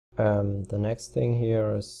The next thing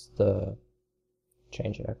here is the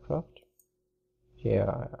change aircraft.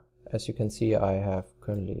 Here, as you can see, I have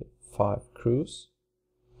currently 5 crews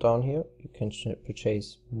down here. You can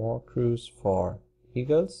purchase more crews for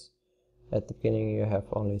Eagles. At the beginning you have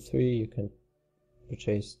only 3. You can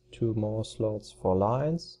purchase 2 more slots for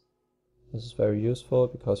Lions. This is very useful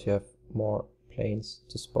because you have more planes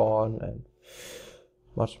to spawn and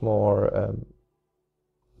much more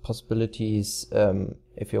possibilities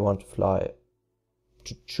if you want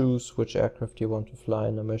to choose which aircraft you want to fly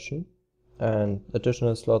in a mission. And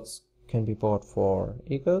additional slots can be bought for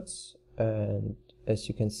Eagles, and as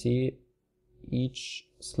you can see, each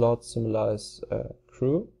slot symbolizes a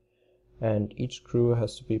crew, and each crew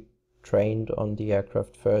has to be trained on the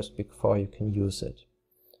aircraft first before you can use it.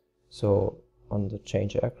 So on the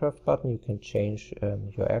change aircraft button you can change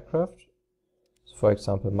your aircraft. So for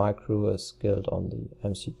example, my crew is skilled on the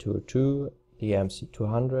MC202, the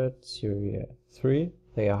MC200, Series 3.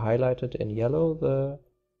 They are highlighted in yellow, the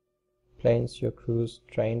planes your crew is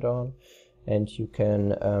trained on, and you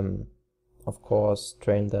can of course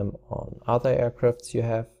train them on other aircrafts you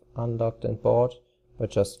have unlocked and bought by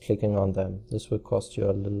just clicking on them. This will cost you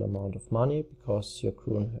a little amount of money because your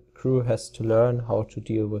crew has to learn how to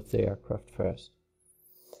deal with the aircraft first.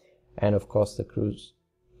 And of course the crews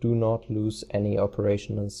do not lose any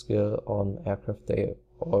operational skill on aircraft they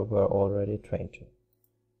were already trained to.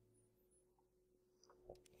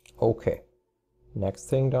 Okay, next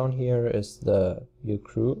thing down here is the view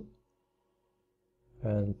crew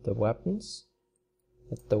and the weapons.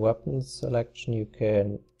 At the weapons selection you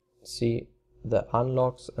can see the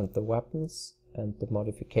unlocks and the weapons and the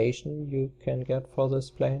modification you can get for this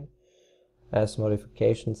plane. As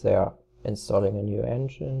modifications, they are installing a new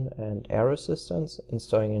engine and air resistance.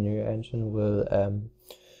 Installing a new engine will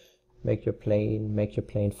make your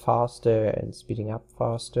plane faster and speeding up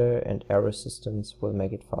faster, and air resistance will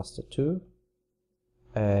make it faster too.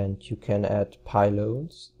 And you can add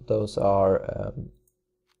pylons. Those are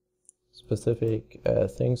specific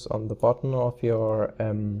things on the bottom of your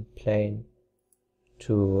plane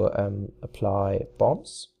to apply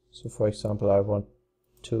bombs. So for example, I want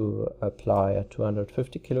to apply a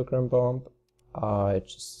 250 kilogram bomb. I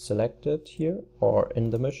just select it here or in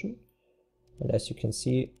the mission, and as you can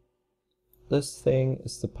see, this thing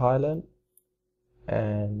is the pylon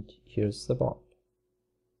and here's the bomb.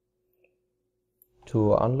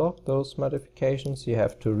 To unlock those modifications you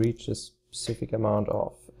have to reach a specific amount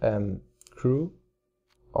of crew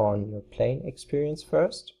on your plane experience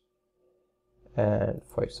first. And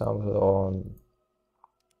for example, on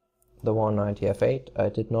the 190 F8 I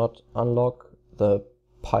did not unlock the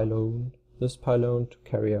pylon, this pylon, to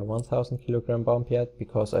carry a 1000 kilogram bomb yet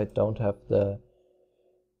because I don't have the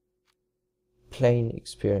plane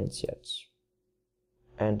experience yet,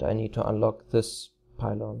 and I need to unlock this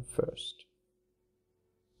pylon first.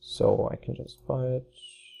 So I can just buy it.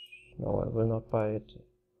 No, I will not buy it.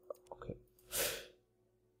 Okay.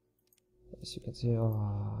 As you can see,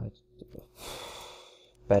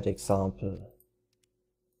 bad example.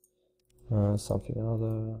 Something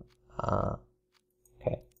other.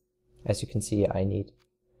 Okay. As you can see, I need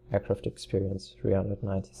aircraft experience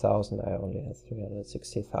 390,000. I only have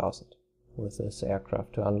 360,000 with this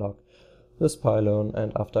aircraft to unlock this pylon,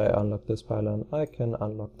 and after I unlock this pylon, I can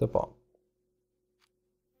unlock the bomb.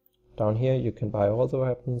 Down here you can buy all the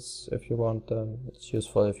weapons if you want them. It's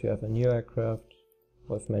useful if you have a new aircraft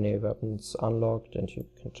with many weapons unlocked, and you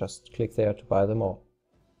can just click there to buy them all.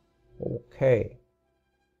 Okay.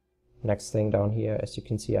 Next thing down here, as you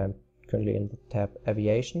can see, I'm currently in the tab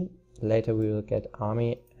Aviation. Later we will get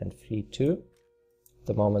Army and Fleet too. At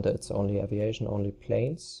the moment it's only aviation, only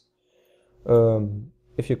planes.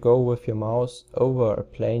 If you go with your mouse over a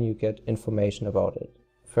plane, you get information about it.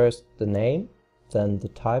 First the name, then the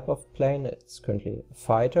type of plane. It's currently a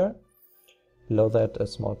fighter. Below that a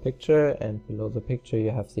small picture, and below the picture you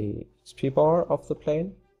have the XP bar of the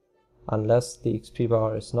plane. Unless the XP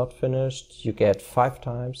bar is not finished, you get 5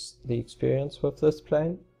 times the experience with this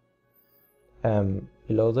plane.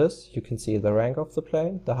 Below this you can see the rank of the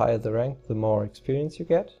plane. The higher the rank, the more experience you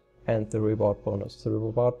get, and the reward bonus. The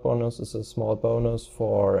reward bonus is a small bonus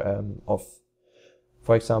for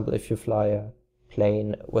example, if you fly a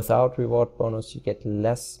plane without reward bonus, you get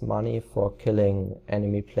less money for killing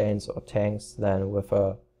enemy planes or tanks than with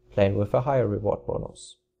a plane with a higher reward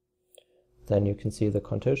bonus. Then you can see the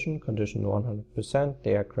condition 100%, the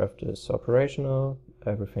aircraft is operational,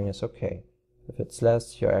 everything is okay. If it's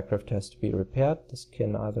less, your aircraft has to be repaired. This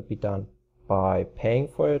can either be done by paying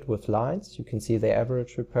for it with lines. You can see the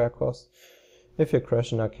average repair cost. If you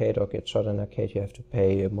crash an arcade or get shot in an arcade, you have to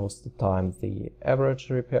pay most of the time the average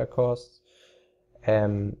repair costs.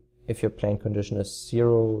 If your plane condition is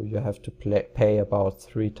 0, you have to pay about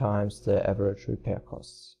 3 times the average repair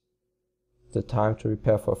costs. The time to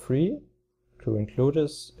repair for free, crew included,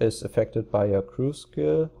 is affected by your crew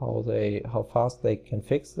skill, how fast they can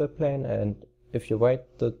fix the plane, and if you wait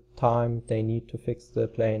the time they need to fix the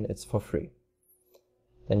plane, it's for free.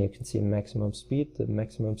 Then you can see maximum speed. The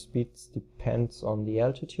maximum speed depends on the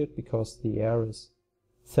altitude, because the air is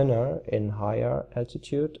thinner in higher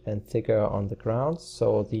altitude and thicker on the ground,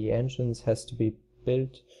 so the engines has to be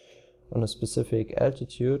built on a specific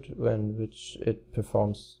altitude which it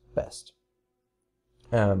performs best.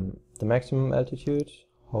 The maximum altitude,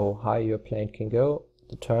 how high your plane can go.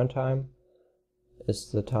 The turn time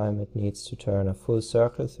is the time it needs to turn a full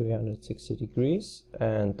circle 360 degrees,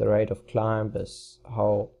 and the rate of climb is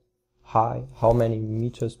how many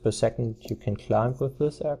meters per second you can climb with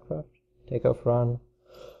this aircraft. Takeoff run,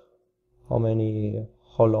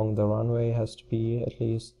 how long the runway has to be at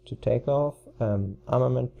least to take off.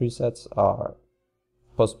 Armament presets are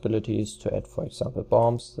possibilities to add, for example,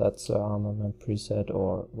 bombs. That's an armament preset,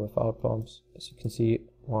 or without bombs. As you can see,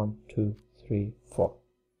 1, 2, 3, 4.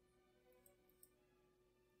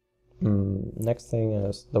 Next thing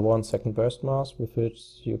is the 1 second burst mass, with which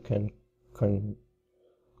you can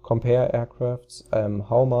compare aircrafts,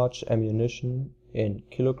 how much ammunition in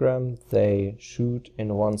kilogram they shoot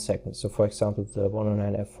in 1 second. So for example, the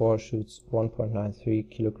 109F4 shoots 1.93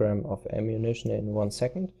 kilogram of ammunition in 1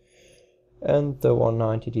 second, and the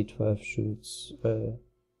 190D12 shoots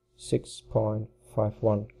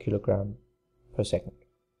 6.51 kilogram per second,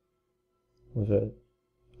 with a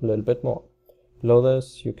little bit more. Below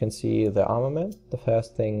this you can see the armament. The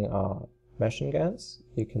first thing are machine guns.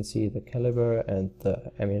 You can see the caliber and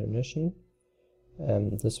the ammunition.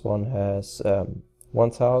 This one has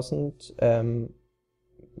 1000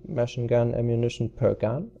 machine gun ammunition per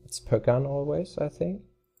gun. It's per gun always, I think.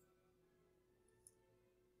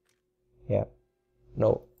 Yeah.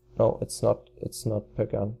 No, it's not per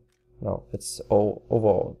gun. No, it's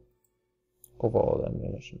overall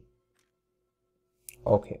ammunition.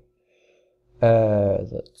 Okay.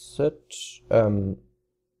 That's it.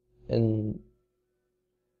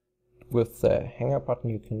 With the hangar button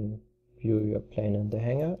you can view your plane in the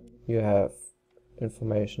hangar. You have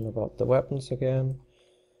information about the weapons again,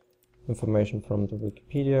 information from the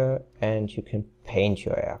Wikipedia, and you can paint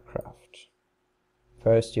your aircraft.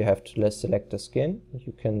 First you have to select a skin.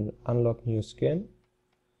 You can unlock new skin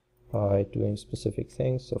by doing specific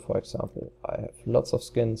things. So for example, I have lots of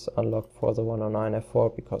skins unlocked for the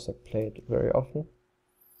 109F4 because I play it very often.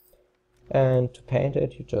 And to paint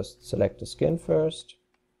it, you just select a skin first,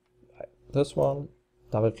 like this one,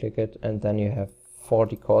 double click it, and then you have 4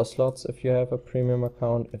 decor slots if you have a premium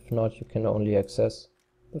account. If not, you can only access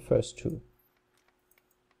the first 2.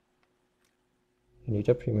 You need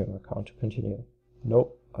a premium account to continue.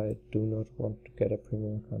 Nope, I do not want to get a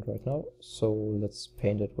premium account right now, so let's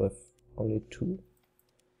paint it with only 2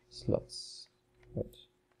 slots. Wait.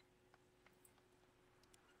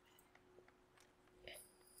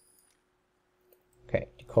 Okay,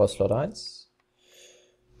 decor slot 1.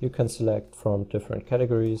 You can select from different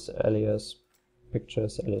categories: alias,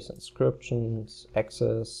 pictures, alias inscriptions,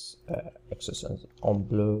 access, access and en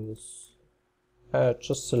bleus.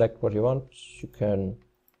 Just select what you want. You can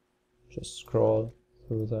just scroll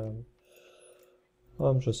through them.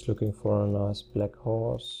 I'm just looking for a nice black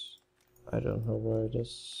horse. I don't know where it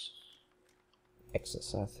is.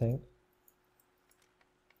 Access, I think.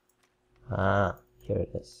 Ah, here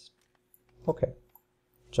it is. Okay,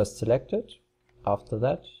 just select it. After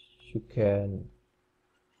that, you can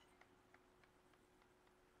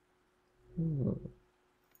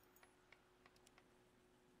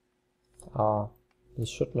this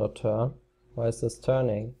should not turn. Why is this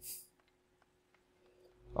turning?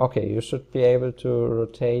 Okay, you should be able to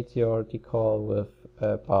rotate your decor with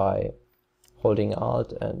by holding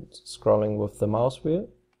Alt and scrolling with the mouse wheel,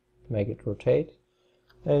 make it rotate.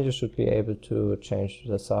 And you should be able to change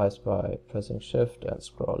the size by pressing Shift and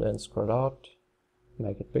scroll in, scroll out,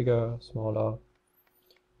 make it bigger, smaller.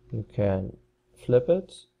 You can flip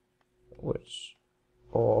it,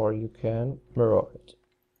 or you can mirror it.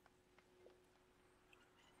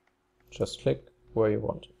 Just click where you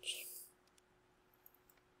want it.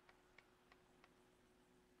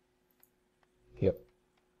 Here.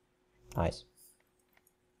 Nice.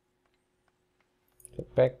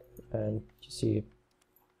 Click back and you see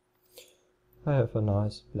I have a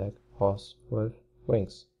nice black horse with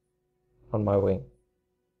wings on my wing.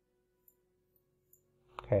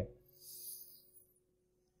 Okay.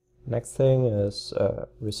 Next thing is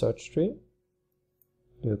research tree.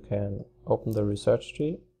 You can open the research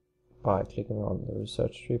tree by clicking on the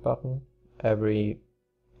research tree button. Every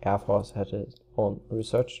Air Force had its own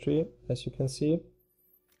research tree, as you can see.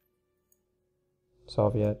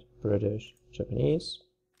 Soviet, British, Japanese.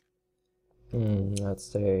 Let's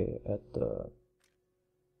stay at the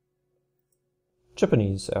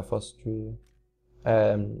Japanese Air Force tree.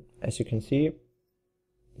 As you can see,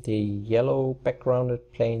 the yellow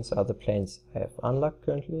backgrounded planes are the planes I have unlocked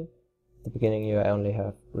currently. At the beginning you only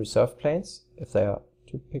have reserve planes. If there are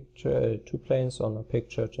two planes on a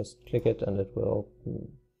picture, just click it and it will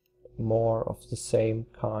open more of the same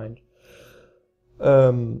kind.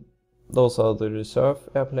 Those are the reserve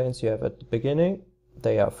airplanes you have at the beginning.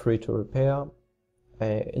 They are free to repair,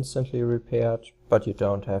 instantly repaired, but you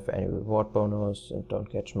don't have any reward bonus and don't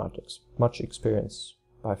get much experience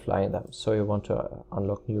by flying them. So you want to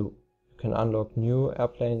unlock you can unlock new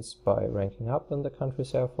airplanes by ranking up in the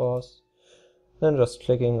country's Air Force. Then just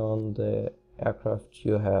clicking on the aircraft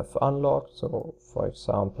you have unlocked. So for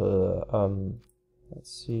example,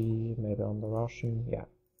 let's see, maybe on the Russian, yeah,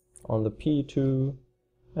 on the P2,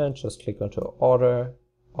 and just click onto order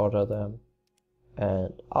them.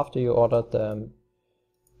 And after you ordered them,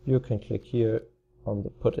 you can click here on the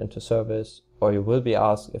put into service, or you will be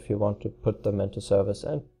asked if you want to put them into service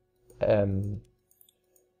and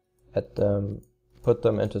put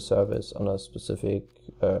them into service on a specific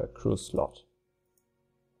crew slot.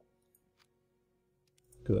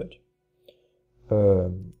 Good.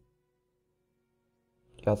 The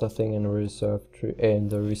other thing in the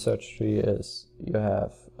research tree is you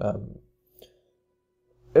have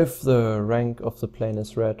if the rank of the plane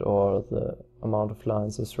is red or the amount of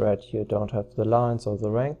lines is red, you don't have the lines or the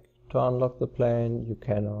rank to unlock the plane. You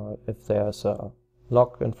cannot, if there's a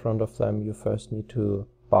lock in front of them, you first need to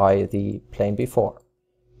buy the plane before.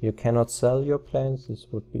 You cannot sell your planes, this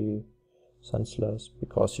would be senseless,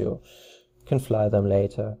 because you can fly them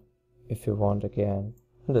later if you want again.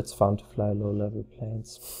 And it's fun to fly low-level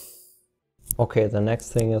planes. Okay, the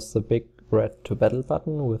next thing is the big red to battle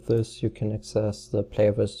button. With this you can access the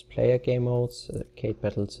player versus player game modes, arcade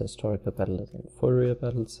battles, historical battles and full real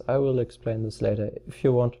battles. I will explain this later. If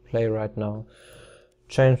you want to play right now,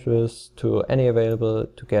 change this to any available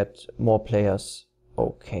to get more players.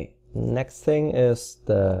 Okay, next thing is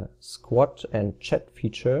the squad and chat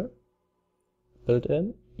feature built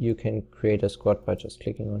in. You can create a squad by just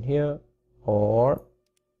clicking on here, or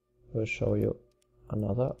we'll show you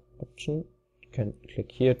another option. You can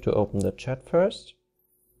click here to open the chat first.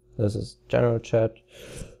 This is general chat.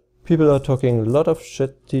 People are talking a lot of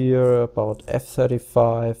shit here about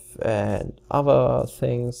F-35 and other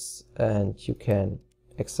things, and you can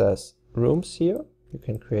access rooms here. You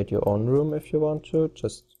can create your own room if you want to.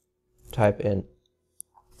 Just type in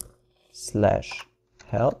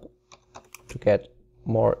 /help to get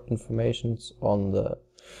more information on the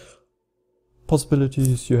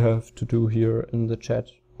possibilities you have to do here in the chat,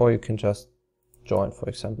 or you can just join, for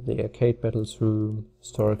example, the arcade battles room,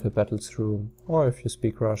 historical battles room, or if you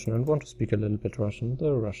speak Russian and want to speak a little bit Russian,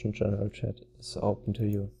 the Russian general chat is open to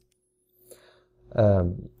you.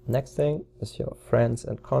 Next thing is your friends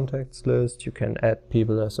and contacts list. You can add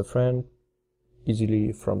people as a friend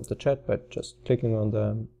easily from the chat by just clicking on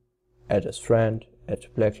them, add as friend, add to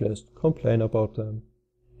blacklist, complain about them,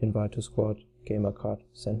 invite to squad, gamer card,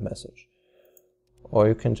 send message. Or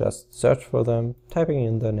you can just search for them, typing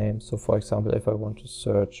in their name. So for example, if I want to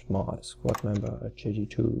search my squad member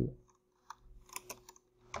JG2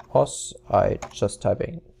 OS, I just type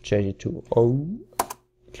in JG2O,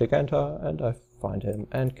 click enter, and I find him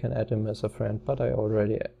and can add him as a friend, but I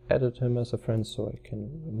already added him as a friend, so I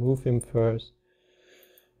can remove him first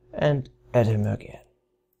and add him again.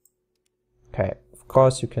 Okay, of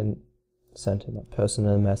course you can send him a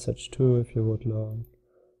personal message too if you would like.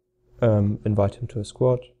 Invite him to a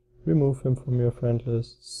squad, remove him from your friend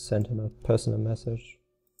list, send him a personal message.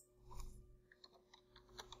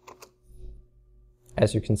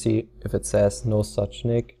 As you can see, if it says no such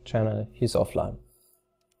nick channel, he's offline.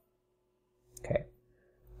 Okay.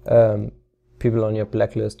 People on your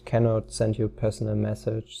blacklist cannot send you personal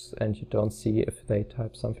messages, and you don't see if they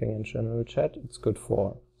type something in general chat. It's good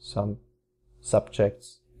for some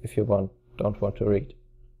subjects if you don't want to read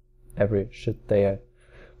every shit they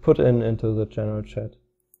put into the general chat.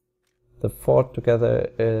 The fought together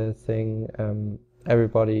thing,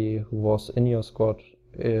 everybody who was in your squad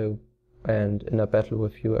and in a battle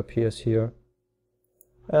with you appears here.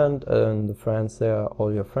 And the friends, they are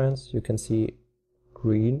all your friends. You can see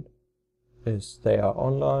green is they are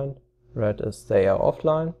online, red is they are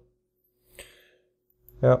offline.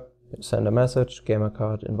 Yeah, Send a message, gamer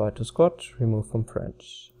card, invite to squad, remove from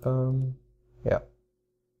friends. Yeah.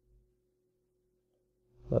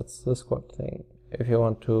 That's the squad thing. If you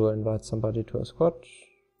want to invite somebody to a squad,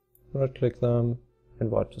 right click them,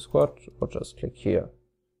 invite to squad, or just click here.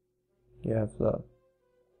 You have the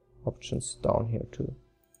options down here too.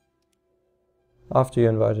 After you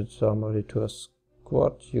invited somebody to a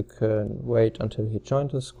squad, you can wait until he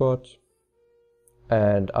joined the squad.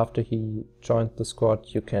 And after he joined the squad,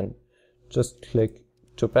 you can just click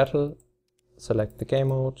to battle, select the game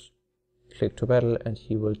mode, click to battle, and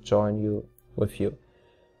he will join you with you.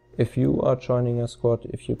 If you are joining a squad,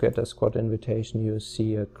 if you get a squad invitation, you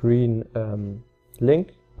see a green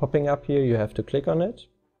link popping up here. You have to click on it.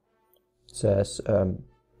 It says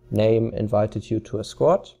name invited you to a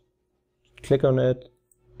squad. Click on it.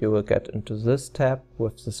 You will get into this tab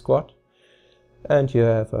with the squad. And you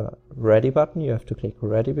have a ready button. You have to click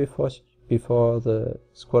ready before the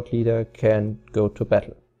squad leader can go to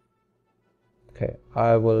battle. Okay,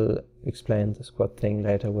 I will explain the squad thing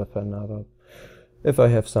later with another, if I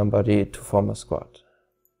have somebody to form a squad.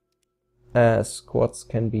 Squads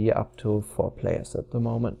can be up to 4 players at the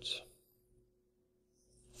moment.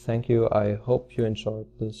 Thank you, I hope you enjoyed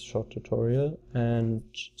this short tutorial, and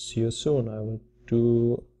see you soon. I will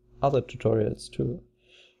do other tutorials too.